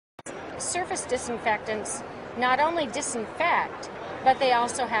surface disinfectants not only disinfect, but they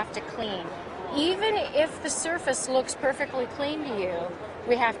also have to clean. Even if the surface looks perfectly clean to you,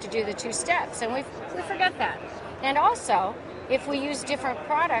 we have to do the 2 steps, and we forget that. And also, if we use different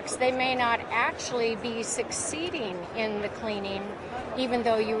products, they may not actually be succeeding in the cleaning, even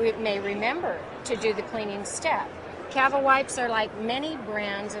though you may remember to do the cleaning step. CaviWipes are like many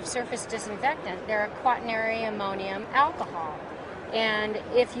brands of surface disinfectant. They're a quaternary ammonium alcohol. And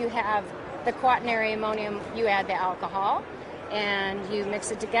if you have the quaternary ammonium, you add the alcohol, and you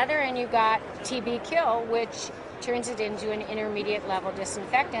mix it together, and you got TB kill, which turns it into an intermediate level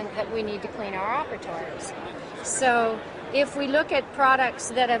disinfectant that we need to clean our operatories. So if we look at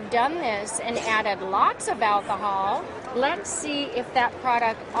products that have done this and added lots of alcohol, let's see if that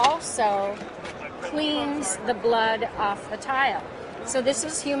product also cleans the blood off the tile. So this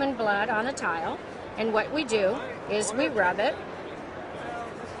is human blood on a tile, and what we do is we rub it,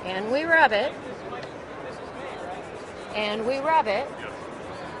 and we rub it, and we rub it,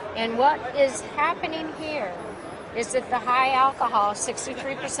 and what is happening here is that the high alcohol,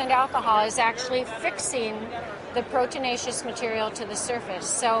 63% alcohol, is actually fixing the proteinaceous material to the surface.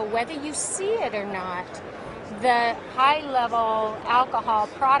 So whether you see it or not, the high-level alcohol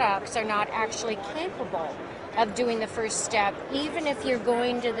products are not actually capable of doing the first step, even if you're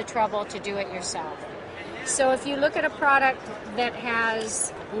going to the trouble to do it yourself. So if you look at a product that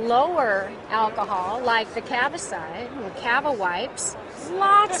has lower alcohol, like the Cavicide and CaviWipes,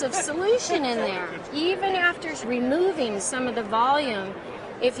 lots of solution in there. Even after removing some of the volume,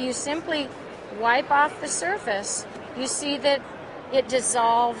 if you simply wipe off the surface, you see that it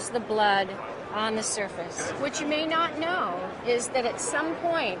dissolves the blood on the surface. What you may not know is that at some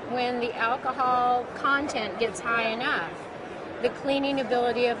point when the alcohol content gets high enough, the cleaning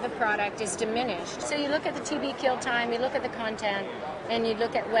ability of the product is diminished. So you look at the TB kill time, you look at the content, and you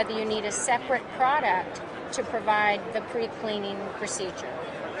look at whether you need a separate product to provide the pre-cleaning procedure.